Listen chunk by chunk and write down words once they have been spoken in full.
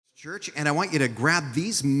Church, and I want you to grab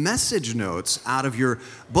these message notes out of your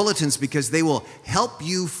bulletins because they will help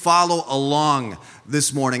you follow along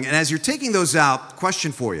this morning. And as you're taking those out,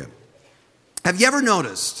 question for you. Have you ever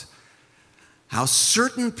noticed how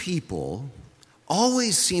certain people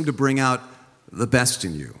always seem to bring out the best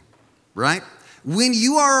in you, right? When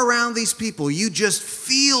you are around these people, you just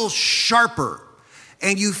feel sharper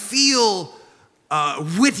and you feel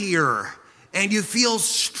wittier and you feel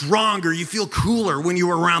stronger, you feel cooler when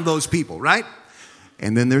you're around those people, right?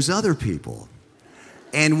 And then there's other people.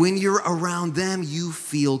 And when you're around them, you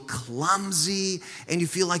feel clumsy and you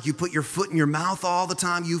feel like you put your foot in your mouth all the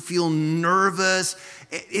time. You feel nervous.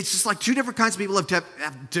 It's just like two different kinds of people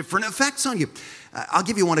have different effects on you. I'll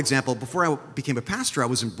give you one example. Before I became a pastor, I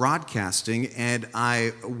was in broadcasting and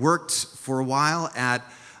I worked for a while at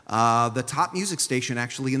the top music station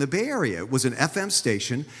actually in the Bay Area. It was an FM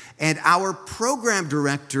station, and our program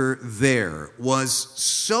director there was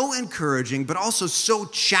so encouraging, but also so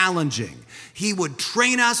challenging. He would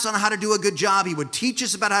train us on how to do a good job. He would teach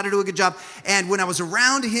us about how to do a good job. And when I was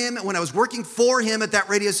around him, when I was working for him at that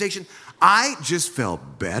radio station, I just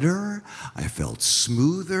felt better. I felt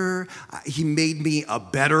smoother. He made me a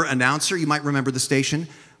better announcer. You might remember the station.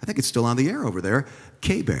 I think it's still on the air over there.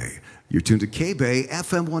 K-Bay. You're tuned to K-Bay,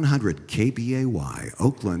 FM 100, KBAY,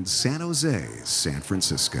 Oakland, San Jose, San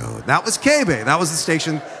Francisco. That was K-Bay. That was the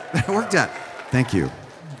station that I worked at. Thank you.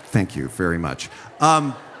 Thank you very much.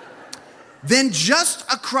 Then just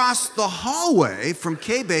across the hallway from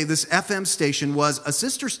K-Bay, this FM station was a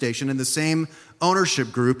sister station in the same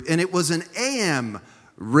ownership group, and it was an AM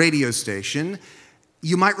radio station.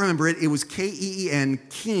 You might remember it. It was K-E-E-N,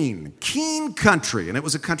 Keene Country, and it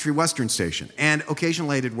was a country western station. And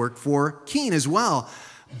occasionally I did work for Keene as well.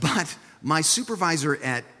 But my supervisor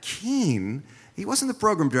at Keene, he wasn't the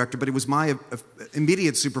program director, but he was my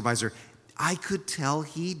immediate supervisor. I could tell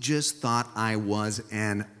he just thought I was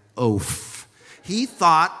an oaf. He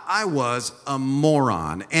thought I was a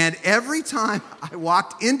moron. And every time I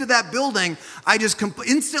walked into that building, I just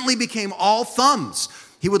instantly became all thumbs.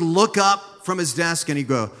 He would look up from his desk and he'd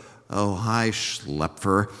go, "Oh, hi,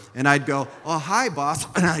 Schlepfer." And I'd go, "Oh, hi, boss."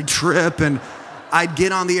 And I'd trip and I'd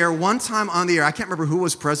get on the air. One time on the air, I can't remember who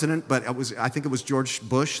was president, but I think it was George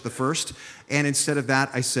Bush the first. And instead of that,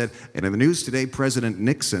 I said, "And in the news today, President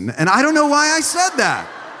Nixon." And I don't know why I said that.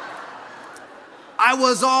 I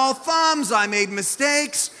was all thumbs. I made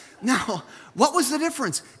mistakes. Now, what was the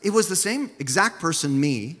difference? It was the same exact person,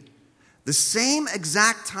 me, the same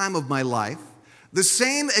exact time of my life, the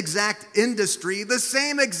same exact industry, the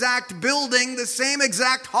same exact building, the same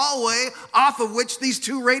exact hallway off of which these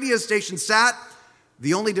two radio stations sat.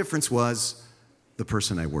 The only difference was the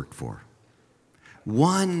person I worked for.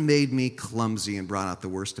 One made me clumsy and brought out the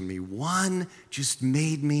worst in me. One just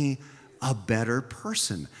made me a better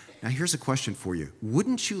person. Now, here's a question for you.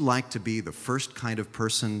 Wouldn't you like to be the first kind of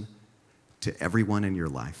person to everyone in your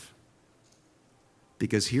life?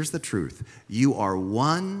 Because here's the truth. You are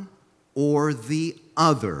one or the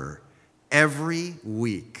other every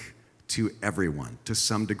week to everyone, to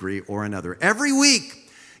some degree or another. Every week,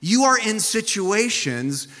 you are in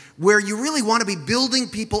situations where you really want to be building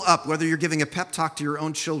people up, whether you're giving a pep talk to your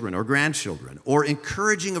own children or grandchildren, or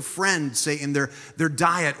encouraging a friend, say, in their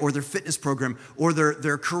diet or their fitness program or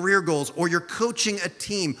their career goals, or you're coaching a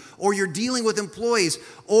team, or you're dealing with employees,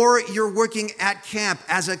 or you're working at camp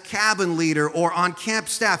as a cabin leader or on camp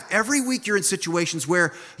staff. Every week you're in situations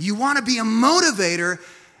where you want to be a motivator,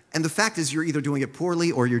 and the fact is you're either doing it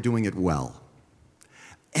poorly or you're doing it well.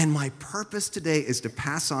 And my purpose today is to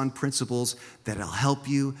pass on principles that'll help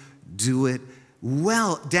you do it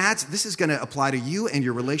well. Dads, this is going to apply to you and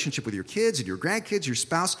your relationship with your kids and your grandkids, your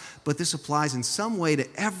spouse, but this applies in some way to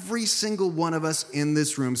every single one of us in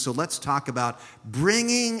this room. So let's talk about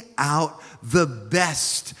bringing out the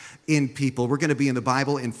best in people. We're going to be in the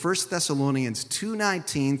Bible in 1 Thessalonians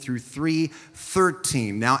 2:19 through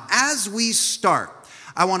 3:13. Now, as we start,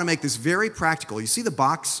 I want to make this very practical. You see the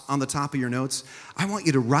box on the top of your notes? I want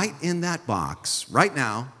you to write in that box right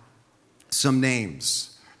now some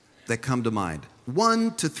names that come to mind.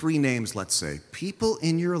 1 to 3 names, let's say. People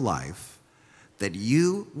in your life that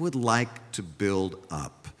you would like to build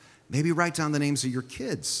up. Maybe write down the names of your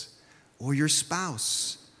kids or your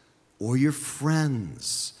spouse or your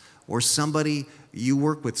friends or somebody you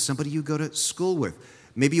work with, somebody you go to school with.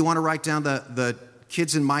 Maybe you want to write down the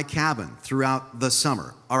kids in my cabin throughout the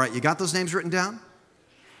summer. All right, you got those names written down?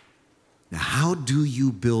 Now, how do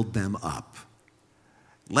you build them up?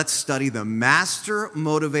 Let's study the master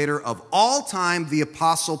motivator of all time, the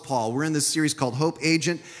Apostle Paul. We're in this series called Hope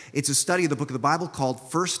Agent. It's a study of the book of the Bible called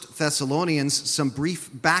 1 Thessalonians. Some brief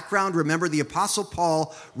background. Remember, the Apostle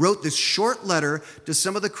Paul wrote this short letter to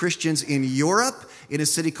some of the Christians in Europe in a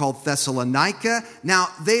city called Thessalonica. Now,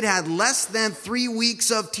 they'd had less than 3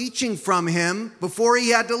 weeks of teaching from him before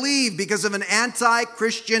he had to leave because of an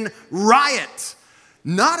anti-Christian riot.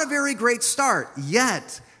 Not a very great start,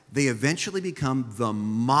 yet they eventually become the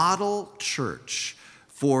model church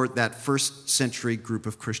for that first century group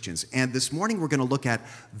of Christians. And this morning we're going to look at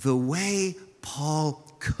the way Paul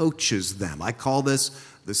coaches them. I call this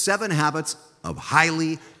the 7 habits of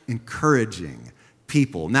highly encouraging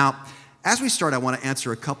people. Now, as we start, I want to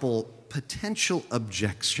answer a couple potential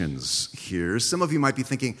objections here. Some of you might be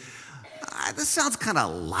thinking, this sounds kind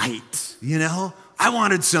of light, you know? I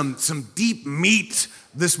wanted some deep meat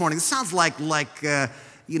this morning. This sounds like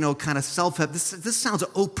kind of self-help. This sounds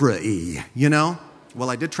Oprah-y, you know? Well,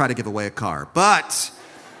 I did try to give away a car, but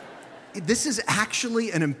this is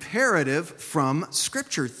actually an imperative from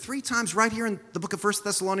Scripture. 3 times right here in the book of 1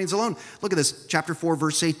 Thessalonians alone. Look at this, chapter 4,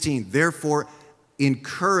 verse 18. Therefore,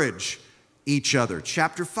 encourage each other.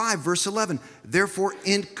 Chapter 5, verse 11. Therefore,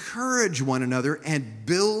 encourage one another and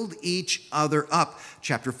build each other up.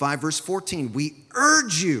 Chapter 5, verse 14. We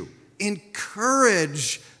urge you,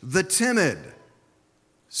 encourage the timid.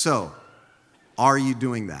 So, are you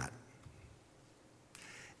doing that?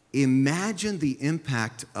 Imagine the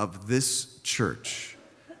impact of this church.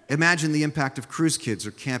 Imagine the impact of Cruise Kids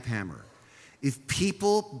or Camp Hammer. If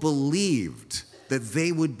people believed that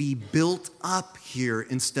they would be built up here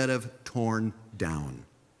instead of torn down.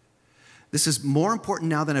 This is more important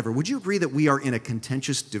now than ever. Would you agree that we are in a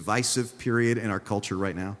contentious, divisive period in our culture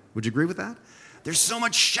right now? Would you agree with that? There's so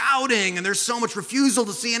much shouting, and there's so much refusal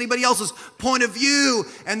to see anybody else's point of view,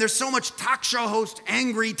 and there's so much talk show host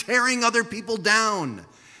angry, tearing other people down.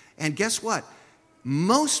 And guess what?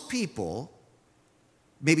 Most people,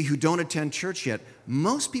 maybe who don't attend church yet,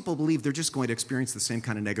 most people believe they're just going to experience the same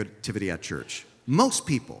kind of negativity at church. Most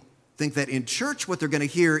people think that in church what they're going to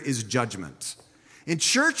hear is judgment. In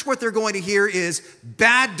church what they're going to hear is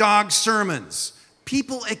bad dog sermons.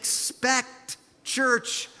 People expect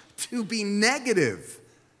church to be negative.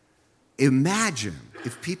 Imagine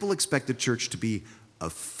if people expected church to be a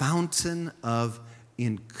fountain of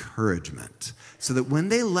encouragement, so that when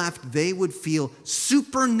they left, they would feel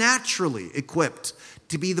supernaturally equipped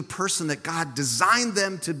to be the person that God designed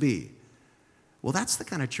them to be. Well, that's the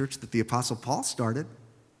kind of church that the Apostle Paul started.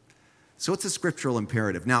 So it's a scriptural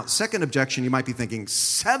imperative. Now, second objection, you might be thinking,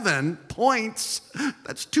 7 points?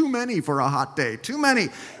 That's too many for a hot day. Too many.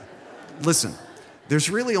 Listen. There's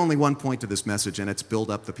really only one point to this message, and it's build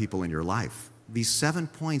up the people in your life. These 7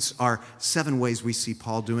 points are 7 ways we see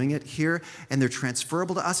Paul doing it here, and they're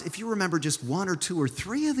transferable to us. If you remember just 1 or 2 or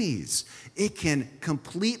 3 of these, it can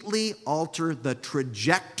completely alter the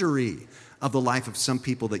trajectory of the life of some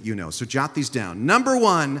people that you know. So jot these down. Number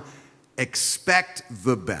 1, expect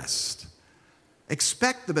the best.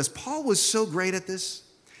 Expect the best. Paul was so great at this.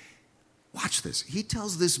 Watch this. He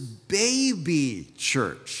tells this baby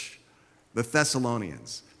church, the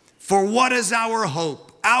Thessalonians, for what is our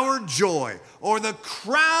hope, our joy, or the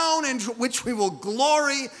crown in which we will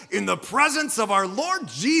glory in the presence of our Lord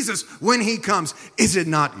Jesus when he comes? Is it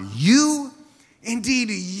not you? Indeed,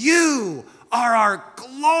 you are our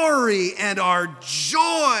glory and our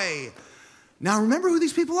joy. Now remember who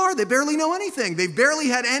these people are. They barely know anything. They've barely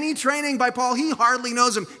had any training by Paul. He hardly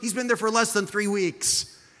knows them. He's been there for less than 3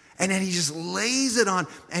 weeks. And then he just lays it on,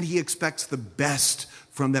 and he expects the best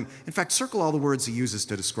from them. In fact, circle all the words he uses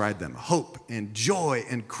to describe them. Hope and joy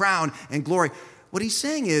and crown and glory. What he's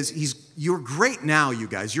saying is, you're great now, you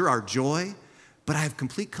guys. You're our joy, but I have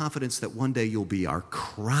complete confidence that one day you'll be our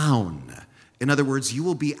crown. In other words, you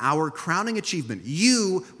will be our crowning achievement.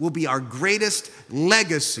 You will be our greatest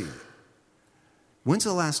legacy. When's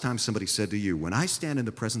the last time somebody said to you, when I stand in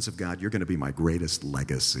the presence of God, you're going to be my greatest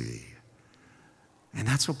legacy? And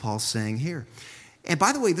that's what Paul's saying here. And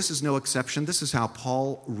by the way, this is no exception. This is how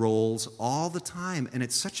Paul rolls all the time. And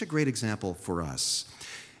it's such a great example for us.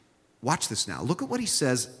 Watch this now. Look at what he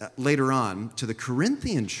says later on to the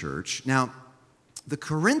Corinthian church. Now, the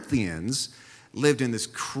Corinthians lived in this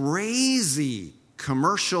crazy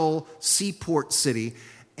commercial seaport city,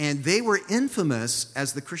 and they were infamous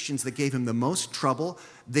as the Christians that gave him the most trouble.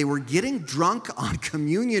 They were getting drunk on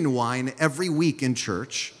communion wine every week in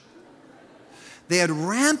church. They had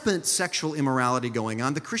rampant sexual immorality going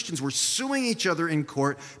on. The Christians were suing each other in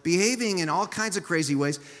court, behaving in all kinds of crazy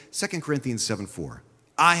ways. 2 Corinthians 7:4.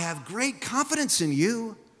 I have great confidence in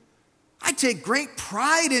you. I take great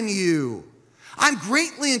pride in you. I'm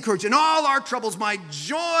greatly encouraged. In all our troubles, my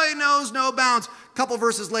joy knows no bounds. A couple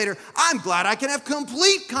verses later, I'm glad I can have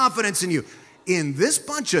complete confidence in you. In this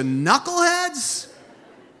bunch of knuckleheads?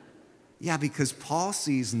 Yeah, because Paul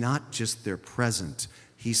sees not just their present,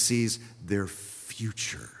 he sees their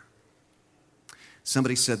future.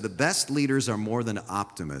 Somebody said the best leaders are more than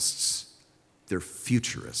optimists, they're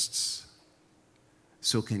futurists.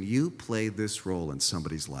 So can you play this role in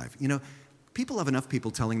somebody's life? You know, people have enough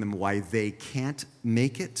people telling them why they can't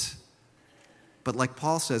make it. But like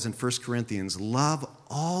Paul says in 1 Corinthians, love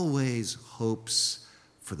always hopes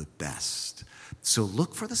for the best. So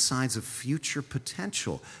look for the signs of future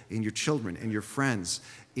potential in your children, in your friends,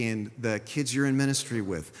 in the kids you're in ministry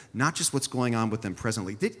with, not just what's going on with them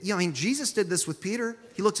presently. Jesus did this with Peter.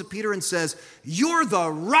 He looks at Peter and says, "You're the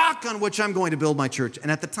rock on which I'm going to build my church." And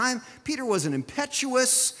at the time, Peter was an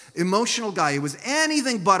impetuous, emotional guy. He was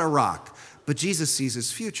anything but a rock. But Jesus sees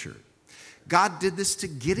his future. God did this to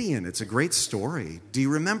Gideon. It's a great story. Do you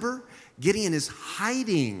remember? Gideon is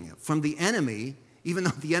hiding from the enemy, even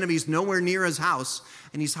though the enemy's nowhere near his house,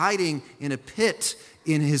 and he's hiding in a pit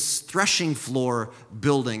in his threshing floor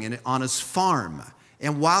building and on his farm.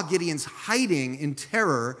 And while Gideon's hiding in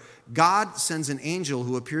terror, God sends an angel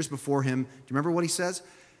who appears before him. Do you remember what he says?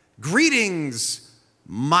 "Greetings,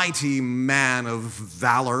 mighty man of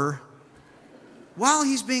valor." While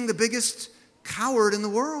he's being the biggest coward in the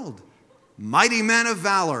world. Mighty man of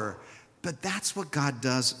valor. But that's what God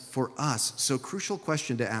does for us. So, crucial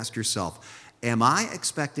question to ask yourself. Am I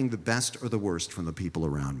expecting the best or the worst from the people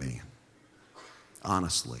around me?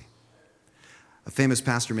 Honestly. A famous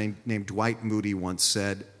pastor named Dwight Moody once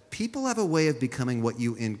said, "People have a way of becoming what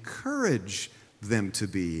you encourage them to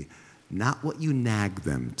be, not what you nag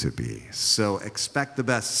them to be." So expect the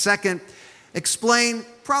best. Second, explain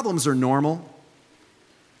problems are normal.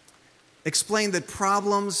 Explain that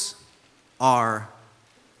problems are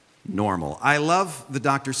normal. I love the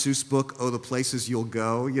Dr. Seuss book, "Oh, the Places You'll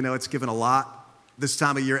Go." You know, it's given a lot this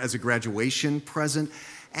time of year as a graduation present.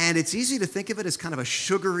 And it's easy to think of it as kind of a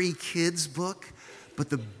sugary kids book. But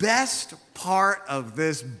the best part of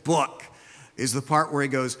this book is the part where he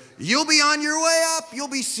goes, "You'll be on your way up. You'll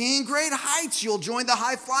be seeing great heights. You'll join the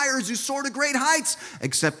high flyers who soar to great heights."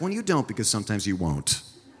 Except when you don't, because sometimes you won't.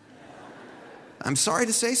 I'm sorry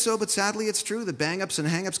to say so, but sadly it's true that bang-ups and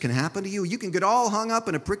hang-ups can happen to you. You can get all hung up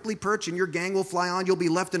in a prickly perch and your gang will fly on. You'll be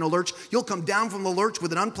left in a lurch. You'll come down from the lurch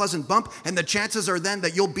with an unpleasant bump, and the chances are then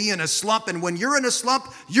that you'll be in a slump. And when you're in a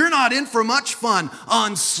slump, you're not in for much fun.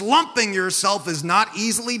 Unslumping yourself is not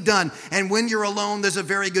easily done. And when you're alone, there's a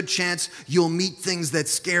very good chance you'll meet things that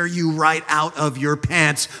scare you right out of your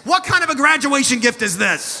pants. What kind of a graduation gift is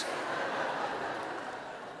this?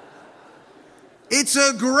 It's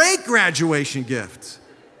a great graduation gift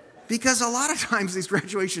because a lot of times these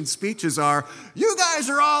graduation speeches are, "You guys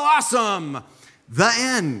are all awesome," the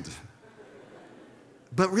end.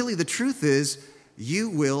 But really the truth is you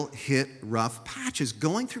will hit rough patches.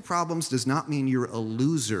 Going through problems does not mean you're a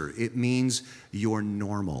loser. It means you're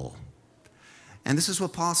normal. And this is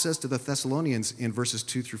what Paul says to the Thessalonians in verses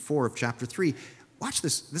 2-4 of chapter 3. Watch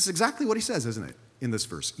this. This is exactly what he says, isn't it, in this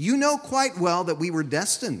verse? "You know quite well that we were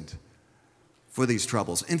destined for these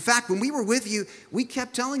troubles. In fact, when we were with you, we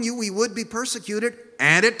kept telling you we would be persecuted,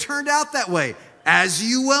 and it turned out that way, as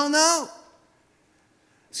you well know."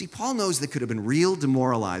 See, Paul knows they could have been real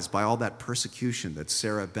demoralized by all that persecution that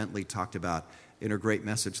Sarah Bentley talked about in her great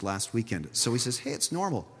message last weekend. So he says, hey, it's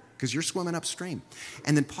normal, because you're swimming upstream.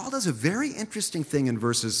 And then Paul does a very interesting thing in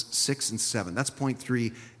verses 6 and 7. That's point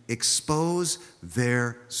 3, expose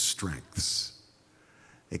their strengths.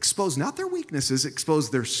 Expose not their weaknesses, expose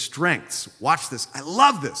their strengths. Watch this. I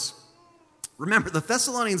love this. Remember, the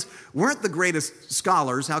Thessalonians weren't the greatest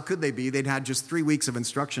scholars. How could they be? They'd had just 3 weeks of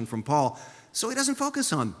instruction from Paul. So he doesn't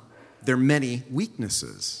focus on their many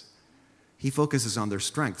weaknesses. He focuses on their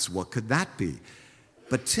strengths. What could that be?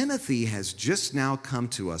 "But Timothy has just now come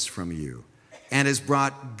to us from you and has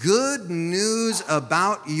brought good news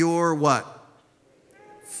about your" what?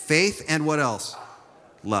 "Faith and" what else?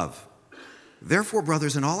 "Love. Therefore,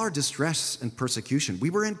 brothers, in all our distress and persecution,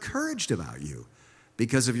 we were encouraged about you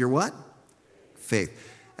because of your" what? "Faith."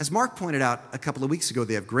 As Mark pointed out a couple of weeks ago,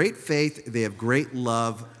 they have great faith, they have great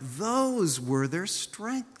love. Those were their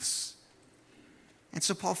strengths. And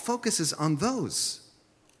so Paul focuses on those.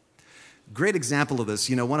 Great example of this,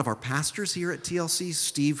 one of our pastors here at TLC,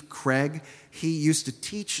 Steve Craig, he used to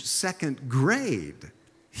teach second grade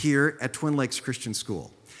here at Twin Lakes Christian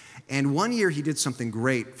School. And one year he did something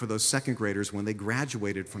great for those second graders when they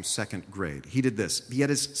graduated from second grade. He did this. He had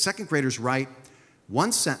his second graders write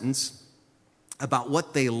one sentence about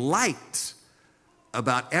what they liked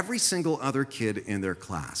about every single other kid in their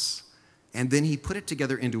class. And then he put it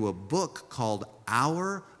together into a book called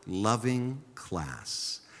Our Loving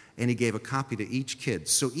Class. And he gave a copy to each kid.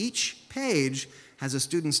 So each page has a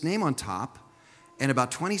student's name on top and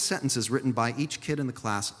about 20 sentences written by each kid in the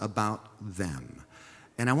class about them.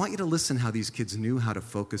 And I want you to listen how these kids knew how to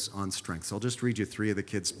focus on strengths. I'll just read you 3 of the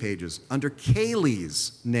kids' pages. Under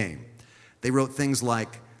Kaylee's name, they wrote things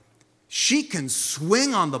like, she can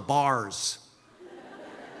swing on the bars.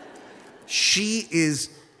 She is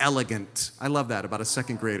elegant. I love that about a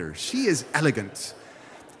second grader. She is elegant.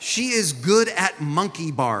 She is good at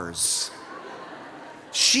monkey bars.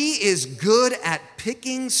 She is good at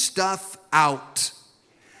picking stuff out.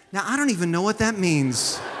 Now, I don't even know what that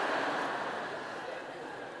means.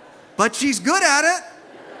 But she's good at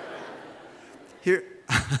it.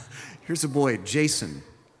 Here's a boy, Jason.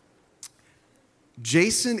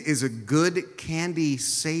 Jason is a good candy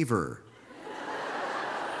saver.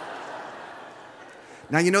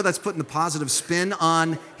 Now, you know that's putting the positive spin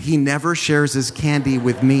on he never shares his candy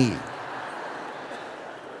with me.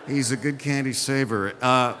 He's a good candy saver.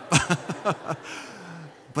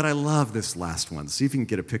 But I love this last one. See if you can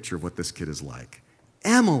get a picture of what this kid is like.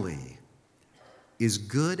 Emily is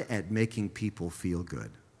good at making people feel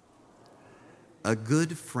good. A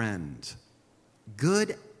good friend.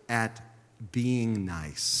 Good at being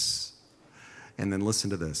nice. And then listen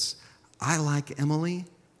to this. I like Emily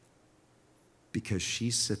because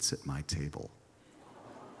she sits at my table.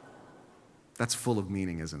 That's full of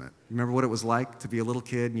meaning, isn't it? Remember what it was like to be a little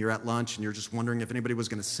kid and you're at lunch and you're just wondering if anybody was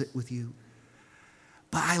going to sit with you?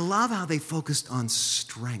 But I love how they focused on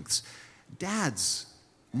strengths. Dads,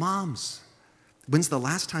 moms, when's the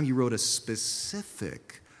last time you wrote a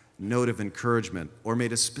specific note of encouragement or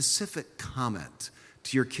made a specific comment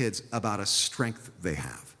to your kids about a strength they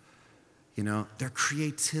have? You know, their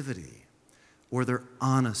creativity or their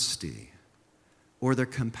honesty or their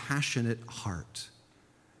compassionate heart,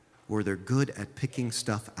 or they're good at picking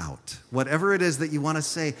stuff out. Whatever it is that you want to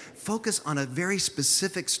say, focus on a very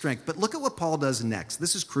specific strength. But look at what Paul does next.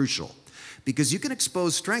 This is crucial, because you can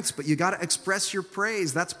expose strengths, but you got to express your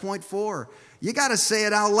praise. That's point 4. You got to say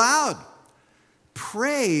it out loud.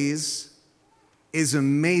 Praise is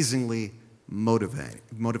amazingly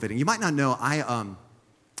motivating. You might not know, I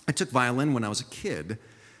took violin when I was a kid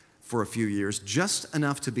for a few years, just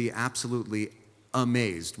enough to be absolutely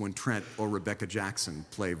amazed when Trent or Rebecca Jackson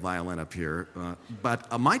play violin up here.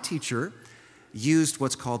 But my teacher used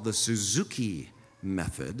what's called the Suzuki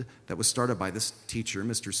method that was started by this teacher,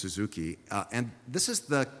 Mr. Suzuki. And this is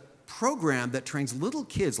the program that trains little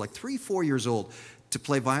kids, like 3, 4 years old, to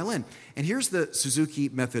play violin. And here's the Suzuki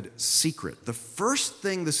method secret. The first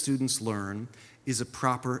thing the students learn is a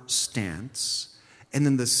proper stance. And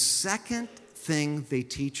then the second thing they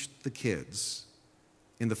teach the kids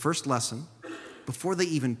in the first lesson, before they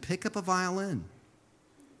even pick up a violin,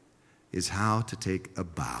 is how to take a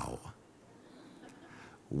bow.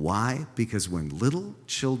 Why? Because when little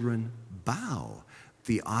children bow,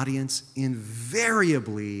 the audience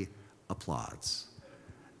invariably applauds.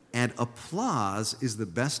 And applause is the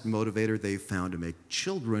best motivator they've found to make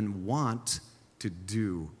children want to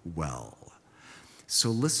do well. So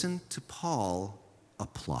listen to Paul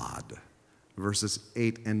applaud. Verses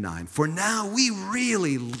 8 and 9. For now we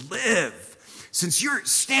really live. Since you're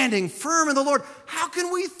standing firm in the Lord, how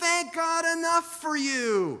can we thank God enough for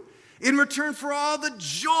you in return for all the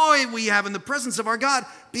joy we have in the presence of our God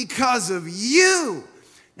because of you?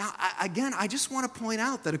 Now, again, I just want to point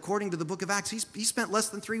out that according to the book of Acts, he spent less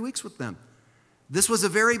than 3 weeks with them. This was a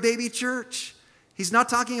very baby church. He's not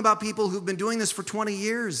talking about people who've been doing this for 20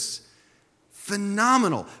 years.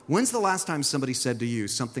 Phenomenal. When's the last time somebody said to you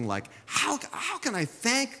something like, how can I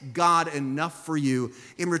thank God enough for you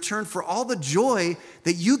in return for all the joy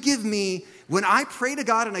that you give me when I pray to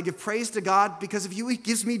God and I give praise to God because of you? It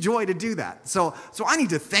gives me joy to do that. So I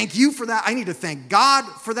need to thank you for that. I need to thank God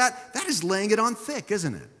for that. That is laying it on thick,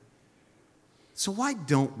 isn't it? So why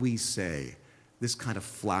don't we say this kind of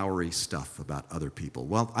flowery stuff about other people?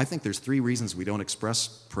 Well, I think there's 3 reasons we don't express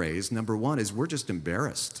praise. Number 1 is we're just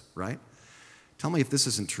embarrassed, right? Tell me if this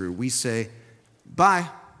isn't true. We say, bye,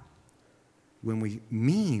 when we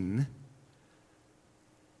mean,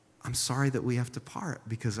 I'm sorry that we have to part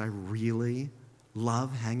because I really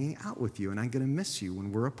love hanging out with you and I'm going to miss you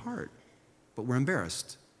when we're apart. But we're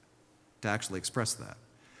embarrassed to actually express that.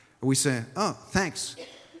 Or we say, oh, thanks,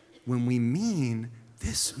 when we mean,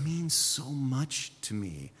 this means so much to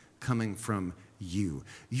me coming from you.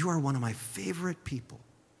 You are one of my favorite people.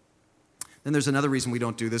 Then there's another reason we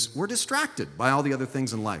don't do this. We're distracted by all the other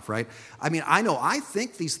things in life, right? I mean, I know I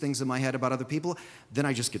think these things in my head about other people, then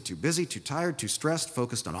I just get too busy, too tired, too stressed,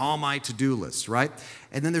 focused on all my to-do lists, right?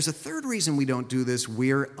 And then there's a third reason we don't do this.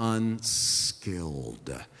 We're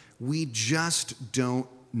unskilled. We just don't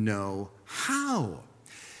know how.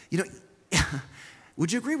 You know,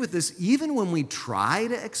 would you agree with this? Even when we try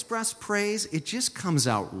to express praise, it just comes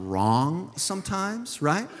out wrong sometimes,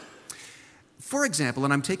 right? For example,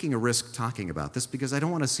 and I'm taking a risk talking about this because I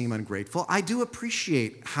don't want to seem ungrateful, I do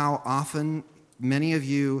appreciate how often many of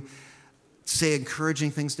you say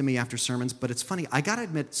encouraging things to me after sermons, but it's funny, I got to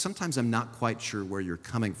admit, sometimes I'm not quite sure where you're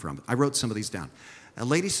coming from. I wrote some of these down. A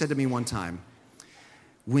lady said to me one time,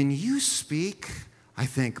 "When you speak, I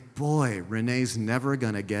think, boy, Renee's never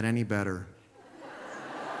going to get any better."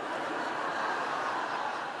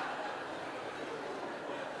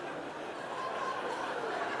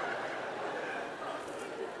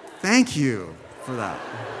 Thank you for that.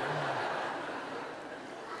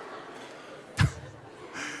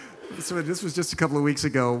 So this was just a couple of weeks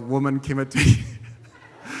ago. A woman came up to me.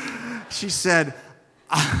 She said,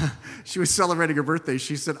 she was celebrating her birthday.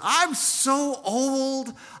 She said, "I'm so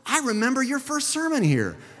old. I remember your first sermon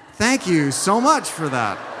here." Thank you so much for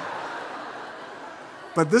that.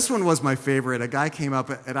 But this one was my favorite. A guy came up,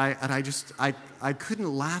 and I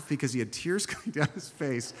couldn't laugh because he had tears coming down his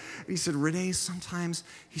face. He said, "Renee, sometimes,"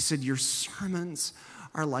 he said, "your sermons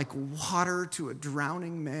are like water to a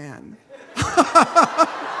drowning man."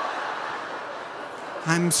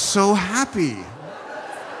 I'm so happy.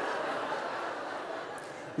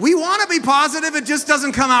 We want to be positive, it just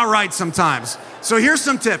doesn't come out right sometimes. So here's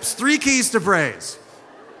some tips, 3 keys to praise.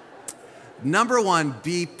 Number 1,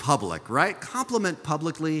 be public, right? Compliment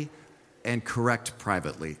publicly and correct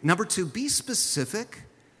privately. Number 2, be specific.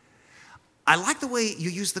 I like the way you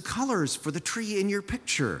use the colors for the tree in your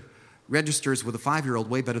picture. Registers with a 5-year-old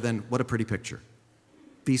way better than "what a pretty picture."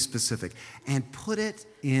 Be specific. And put it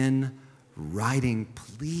in writing.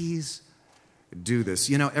 Please do this.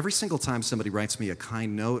 You know, every single time somebody writes me a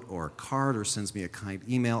kind note or a card or sends me a kind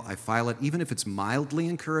email, I file it, even if it's mildly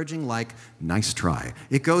encouraging, like "nice try."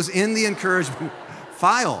 It goes in the encouragement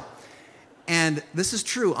file. And this is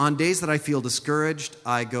true. On days that I feel discouraged,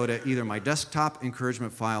 I go to either my desktop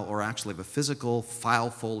encouragement file or actually have a physical file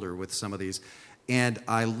folder with some of these. And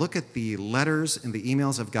I look at the letters and the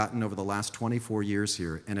emails I've gotten over the last 24 years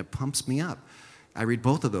here, and it pumps me up. I read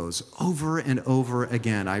both of those over and over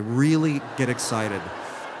again. I really get excited.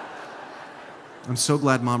 I'm so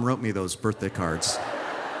glad Mom wrote me those birthday cards.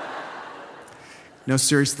 No,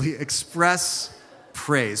 seriously, express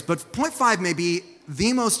praise. But point 5 may be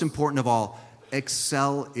the most important of all.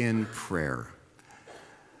 Excel in prayer.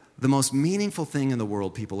 The most meaningful thing in the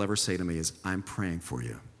world people ever say to me is, "I'm praying for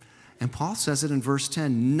you." And Paul says it in verse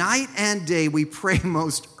 10, "Night and day we pray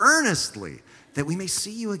most earnestly that we may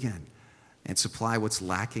see you again and supply what's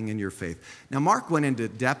lacking in your faith." Now, Mark went into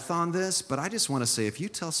depth on this, but I just want to say, if you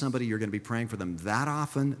tell somebody you're going to be praying for them that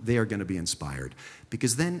often, they are going to be inspired.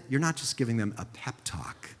 Because then you're not just giving them a pep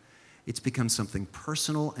talk. It's become something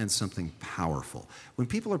personal and something powerful. When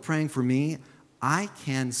people are praying for me, I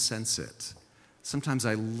can sense it. Sometimes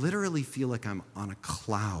I literally feel like I'm on a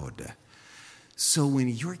cloud. So when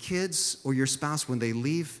your kids or your spouse, when they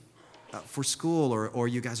leave for school, or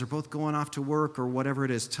you guys are both going off to work or whatever it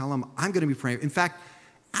is, tell them, "I'm going to be praying." In fact,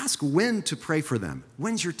 ask when to pray for them.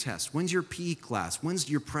 When's your test? When's your PE class? When's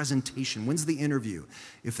your presentation? When's the interview?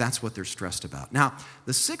 If that's what they're stressed about. Now,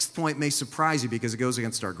 the 6th point may surprise you because it goes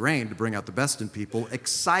against our grain to bring out the best in people.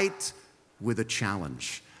 Excite with a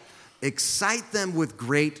challenge. Excite them with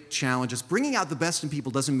great challenges. Bringing out the best in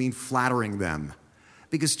people doesn't mean flattering them,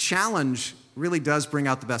 because challenge really does bring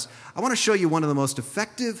out the best. I want to show you one of the most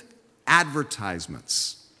effective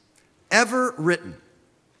advertisements ever written.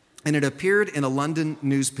 And it appeared in a London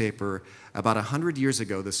newspaper about 100 years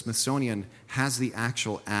ago. The Smithsonian has the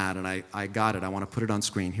actual ad, and I got it. I want to put it on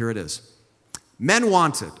screen. Here it is. "Men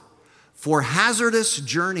wanted for hazardous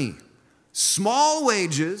journey, small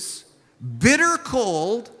wages, bitter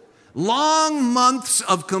cold, long months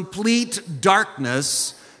of complete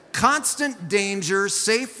darkness, constant danger,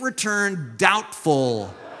 safe return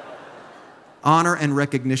doubtful, honor and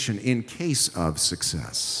recognition in case of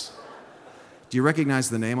success." Do you recognize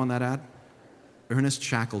the name on that ad? Ernest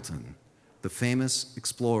Shackleton, the famous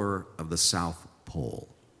explorer of the South Pole.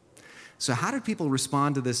 So how did people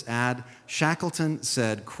respond to this ad? Shackleton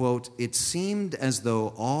said, quote, "It seemed as though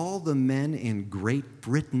all the men in Great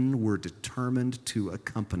Britain were determined to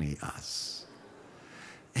accompany us."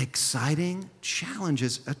 Exciting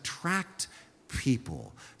challenges attract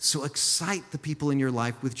people. So excite the people in your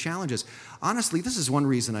life with challenges. Honestly, this is one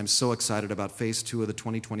reason I'm so excited about phase 2 of the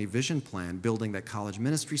 2020 Vision Plan, building that college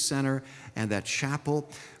ministry center and that chapel.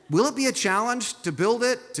 Will it be a challenge to build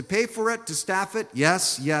it, to pay for it, to staff it?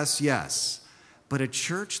 Yes, yes, yes. But a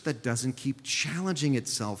church that doesn't keep challenging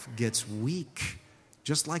itself gets weak,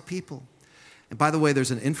 just like people. And by the way,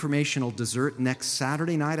 there's an informational dessert next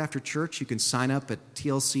Saturday night after church. You can sign up at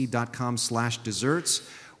tlc.com/desserts,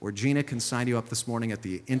 or Gina can sign you up this morning at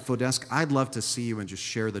the info desk. I'd love to see you and just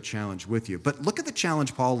share the challenge with you. But look at the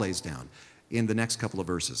challenge Paul lays down in the next couple of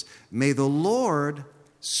verses. May the Lord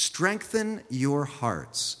strengthen your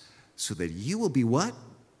hearts so that you will be what?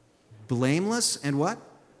 Blameless and what?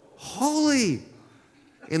 Holy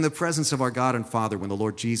in the presence of our God and Father when the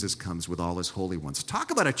Lord Jesus comes with all his holy ones.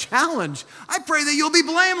 Talk about a challenge. I pray that you'll be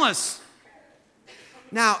blameless.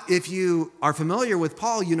 Now, if you are familiar with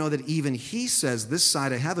Paul, you know that even he says this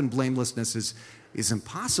side of heaven, blamelessness is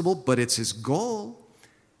impossible, but it's his goal.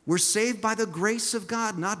 We're saved by the grace of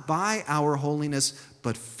God, not by our holiness,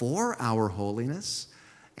 but for our holiness.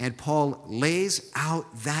 And Paul lays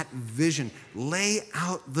out that vision, lay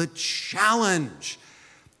out the challenge.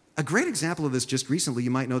 A great example of this just recently,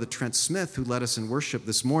 you might know that Trent Smith, who led us in worship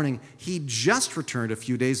this morning, he just returned a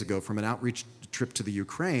few days ago from an outreach trip to the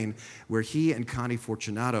Ukraine where he and Connie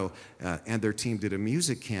Fortunato and their team did a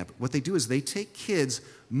music camp. What they do is they take kids,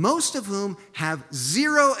 most of whom have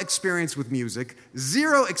zero experience with music,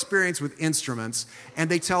 zero experience with instruments, and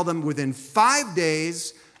they tell them within 5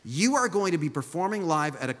 days, you are going to be performing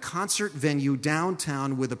live at a concert venue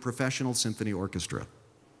downtown with a professional symphony orchestra.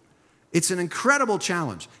 It's an incredible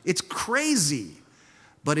challenge. It's crazy,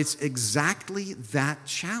 but it's exactly that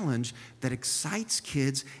challenge that excites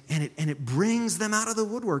kids and it brings them out of the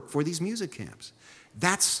woodwork for these music camps.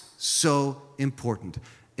 That's so important.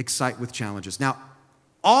 Excite with challenges. Now,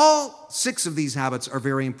 all 6 of these habits are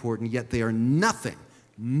very important, yet they are nothing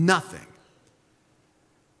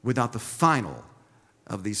without the final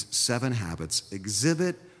of these 7 habits.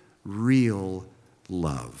 Exhibit real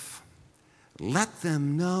love. Let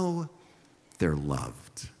them know they're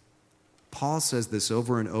loved. Paul says this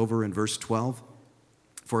over and over in verse 12.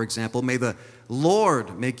 For example, may the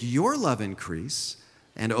Lord make your love increase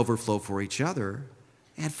and overflow for each other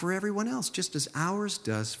and for everyone else, just as ours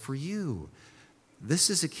does for you.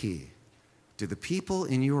 This is a key. Do the people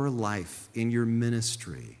in your life, in your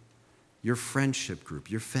ministry, your friendship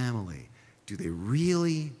group, your family, do they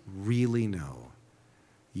really, really know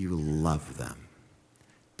you love them?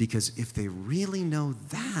 Because if they really know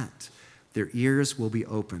that, their ears will be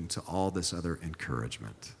open to all this other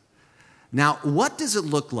encouragement. Now, what does it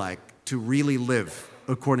look like to really live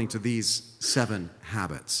according to these 7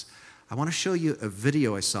 habits? I want to show you a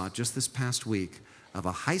video I saw just this past week of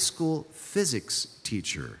a high school physics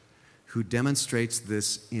teacher who demonstrates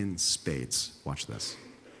this in spades. Watch this.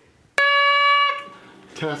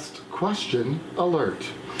 Test question alert.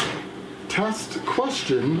 Test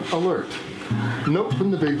question alert. Note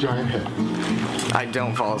from the big giant head. I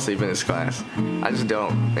don't fall asleep in this class. I just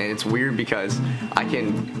don't. And it's weird because I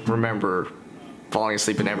can remember falling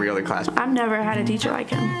asleep in every other class. I've never had a teacher like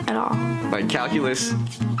him at all. Like calculus,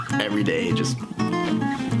 every day,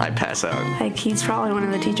 I pass out. Like he's probably one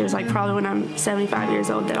of the teachers, like probably when I'm 75 years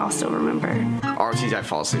old, that I'll still remember. RTs, I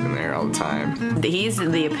fall asleep in there all the time. He's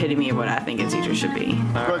the epitome of what I think a teacher should be.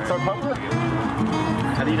 Good, so Papa?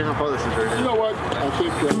 How do you know how far this is? You know what? I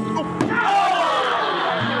think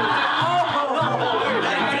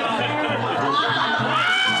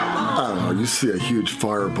I don't know, you see a huge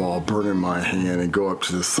fireball burn in my hand and go up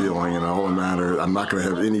to the ceiling, and all the matter, I'm not going to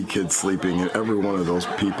have any kids sleeping, and every one of those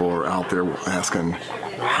people are out there asking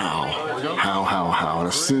how. And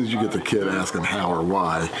as soon as you get the kid asking how or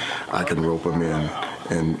why, I can rope them in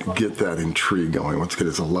and get that intrigue going. What's good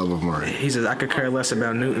is a love of learning. He says, I could care less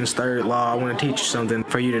about Newton's third law. I want to teach you something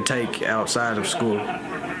for you to take outside of school.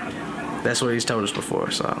 That's what he's told us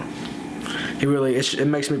before, so he really, it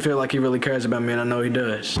makes me feel like he really cares about me, and I know he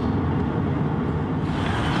does. You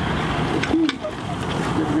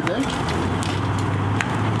have a good day?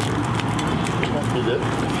 You did?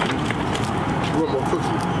 You want more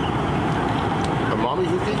cookie? A mommy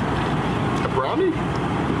cookie? A brownie?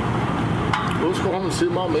 Let's go home and see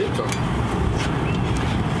if Mom made some.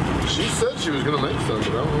 She said she was going to make some, but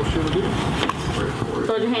I don't know if she'll do it.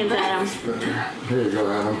 Put your hands at him. Here you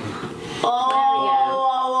go, Adam.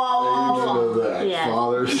 Oh, Amen to that. Yeah.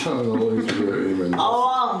 Father, Son, and Holy Spirit. Amen.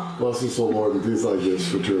 oh, Bless us, O Lord, with these thy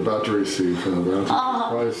gifts, which you're about to receive from the bounty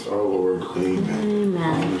of Christ our Lord. Amen.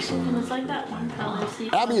 Amen. Father, Son, and It's like that one color.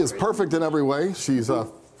 Abby is perfect in every way. She's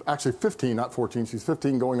actually 15, not 14. She's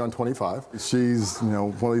 15 going on 25. She's,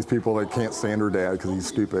 one of these people that can't stand her dad because he's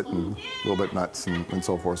stupid and a little bit nuts and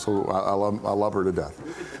so forth. So I love her to death.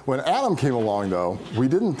 When Adam came along, though, we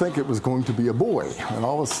didn't think it was going to be a boy. And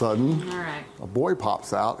all of a sudden, a boy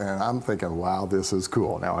pops out, and I'm thinking, wow, this is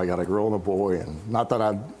cool. Now I got a girl and a boy, and not that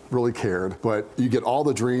I really cared, but you get all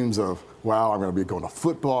the dreams of, wow, I'm going to be going to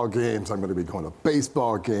football games, I'm going to be going to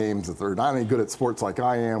baseball games. If they're not any good at sports like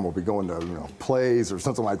I am, we'll be going to plays or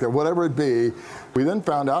something like that, whatever it be. We then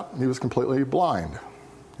found out he was completely blind.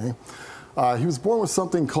 Okay? He was born with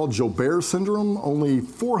something called Joubert syndrome. Only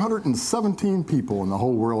 417 people in the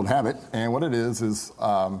whole world have it. And what it is it's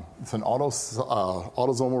an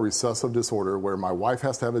autosomal recessive disorder where my wife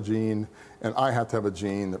has to have a gene and I have to have a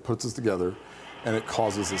gene that puts us together, and it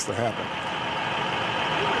causes this to happen.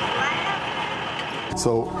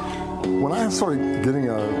 So when I started getting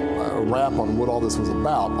a wrap on what all this was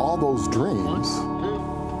about, all those dreams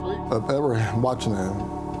of ever watching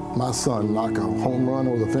my son knock a home run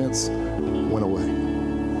over the fence went away.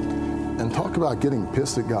 And talk about getting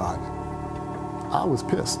pissed at God. I was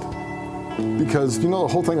pissed. Because the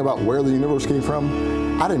whole thing about where the universe came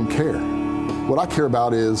from, I didn't care. What I care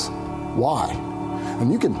about is why.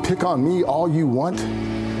 And you can pick on me all you want,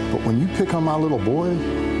 but when you pick on my little boy,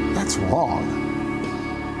 that's wrong.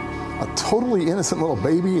 A totally innocent little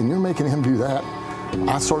baby, and you're making him do that.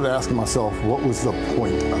 I started asking myself, what was the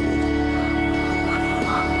point of it?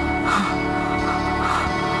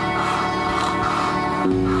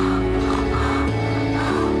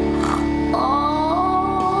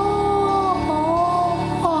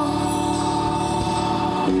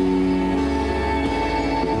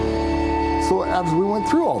 So as we went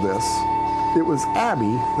through all this, it was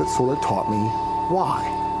Abby that sort of taught me why.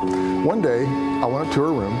 One day, I went up to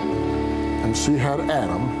her room, and she had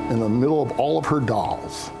Adam in the middle of all of her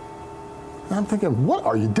dolls. And I'm thinking, what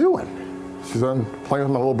are you doing? She's playing with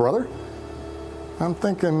my little brother. I'm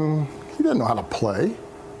thinking, he didn't know how to play.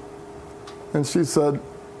 And she said,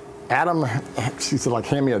 Adam, she said,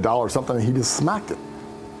 hand me a doll or something, and he just smacked it.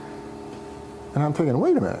 And I'm thinking,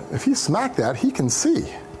 wait a minute, if he smacked that, he can see.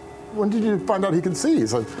 When did you find out he can see? He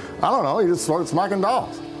said, I don't know, he just started smacking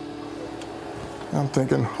dolls. And I'm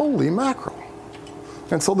thinking, holy mackerel.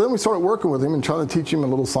 And so then we started working with him and trying to teach him a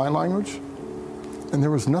little sign language. And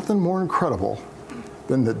there was nothing more incredible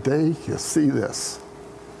than the day you see this.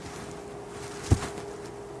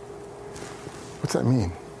 What's that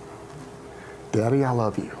mean? Daddy, I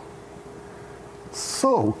love you.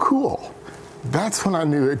 So cool. That's when I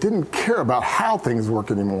knew it didn't care about how things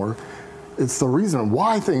work anymore. It's the reason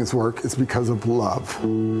why things work is because of love.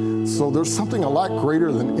 So there's something a lot greater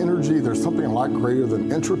than energy. There's something a lot greater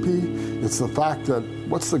than entropy. It's the fact that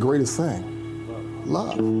what's the greatest thing?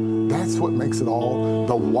 Love. That's what makes it all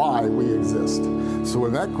the why we exist. So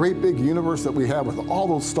in that great big universe that we have with all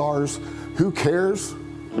those stars, who cares?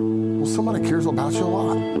 Well, somebody cares about you a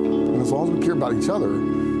lot. And as long as we care about each other,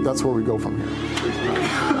 that's where we go from here.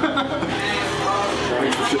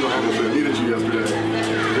 Thanks for sitting on this. I needed you yesterday.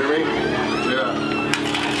 You hear me?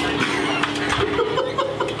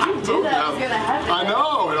 I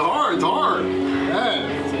know, it's hard.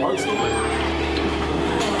 Man, it's a hard story.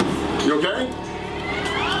 You okay?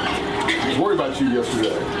 I was worried about you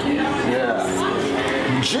yesterday.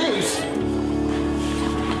 Yeah. Juice.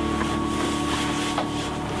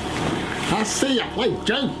 I see you play,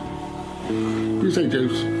 Juice. You say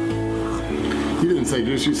Juice. You didn't say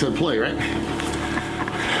Juice, you said play, right?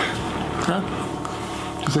 Huh?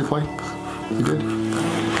 You say play? You did?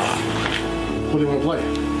 What do you want to play?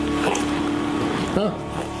 Huh?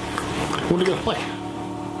 What are you gonna play?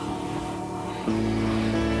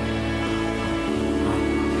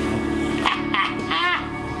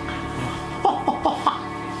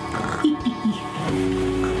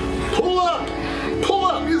 Pull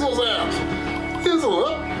up, use those abs. Use those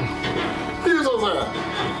up. Use those abs.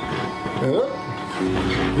 Yep.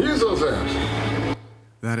 Use those abs.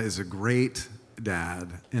 That is a great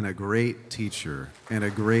dad and a great teacher and a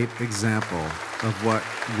great example of what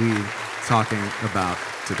we're talking about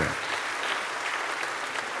today.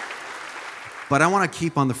 But I want to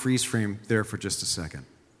keep on the freeze frame there for just a second.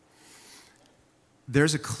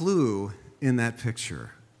 There's a clue in that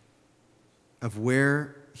picture of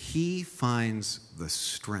where he finds the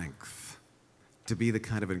strength to be the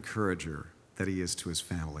kind of encourager that he is to his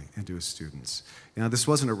family and to his students. This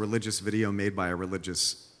wasn't a religious video made by a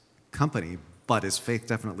religious company, but his faith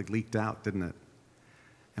definitely leaked out, didn't it?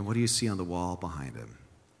 And what do you see on the wall behind him?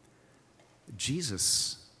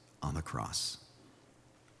 Jesus on the cross.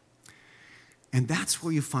 And that's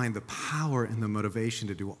where you find the power and the motivation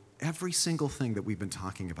to do every single thing that we've been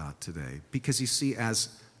talking about today. Because you see,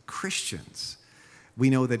 as Christians, we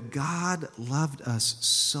know that God loved us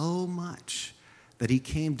so much that he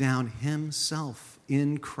came down himself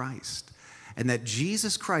in Christ. And that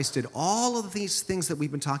Jesus Christ did all of these things that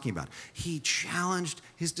we've been talking about. He challenged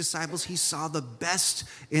his disciples. He saw the best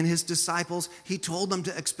in his disciples. He told them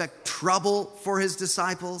to expect trouble for his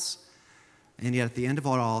disciples. And yet at the end of it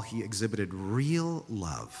all, he exhibited real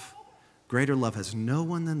love. Greater love has no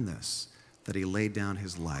one than this, that he laid down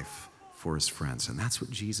his life for his friends. And that's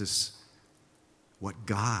what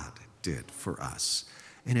God did for us.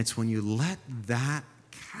 And it's when you let that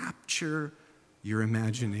capture your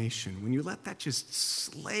imagination, when you let that just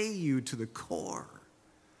slay you to the core,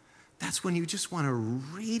 that's when you just want to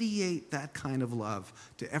radiate that kind of love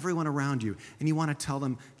to everyone around you. And you want to tell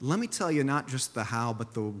them, let me tell you not just the how,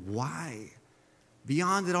 but the why.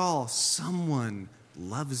 Beyond it all, someone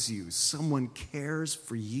loves you. Someone cares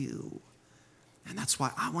for you. And that's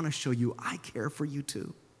why I want to show you I care for you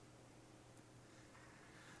too.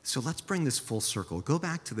 So let's bring this full circle. Go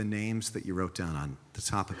back to the names that you wrote down on the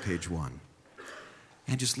top of page 1.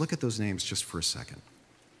 And just look at those names just for a second.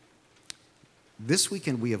 This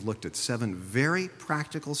weekend, we have looked at 7 very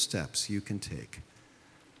practical steps you can take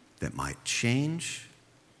that might change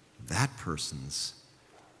that person's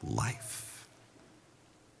life.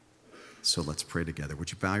 So let's pray together.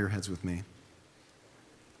 Would you bow your heads with me?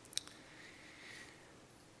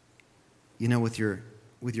 You know, with your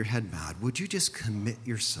head bowed, would you just commit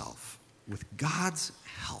yourself, with God's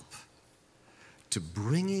help, to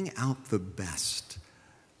bringing out the best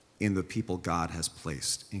in the people God has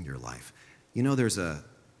placed in your life? You know, there's a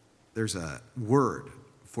word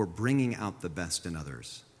for bringing out the best in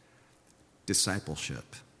others: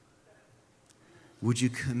 discipleship. Would you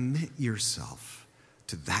commit yourself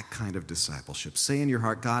to that kind of discipleship? Say in your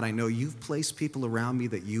heart, God, I know you've placed people around me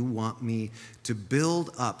that you want me to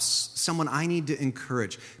build up, someone I need to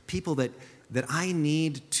encourage, people that I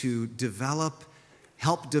need to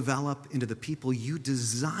help develop into the people you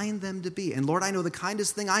designed them to be. And Lord, I know the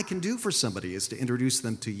kindest thing I can do for somebody is to introduce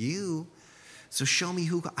them to you. So show me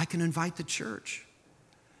who I can invite to church.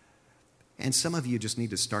 And some of you just need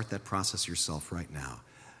to start that process yourself right now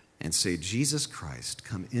and say, Jesus Christ,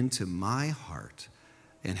 come into my heart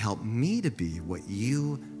and help me to be what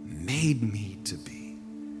you made me to be.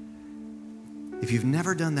 If you've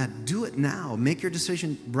never done that, do it now. Make your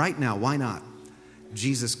decision right now. Why not?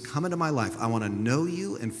 Jesus, come into my life. I want to know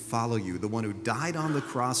you and follow you, the one who died on the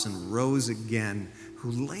cross and rose again,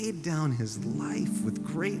 who laid down his life with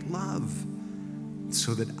great love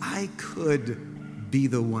so that I could be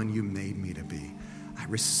the one you made me to be. I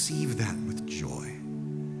receive that with joy.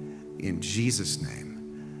 In Jesus'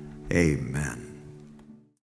 name, amen.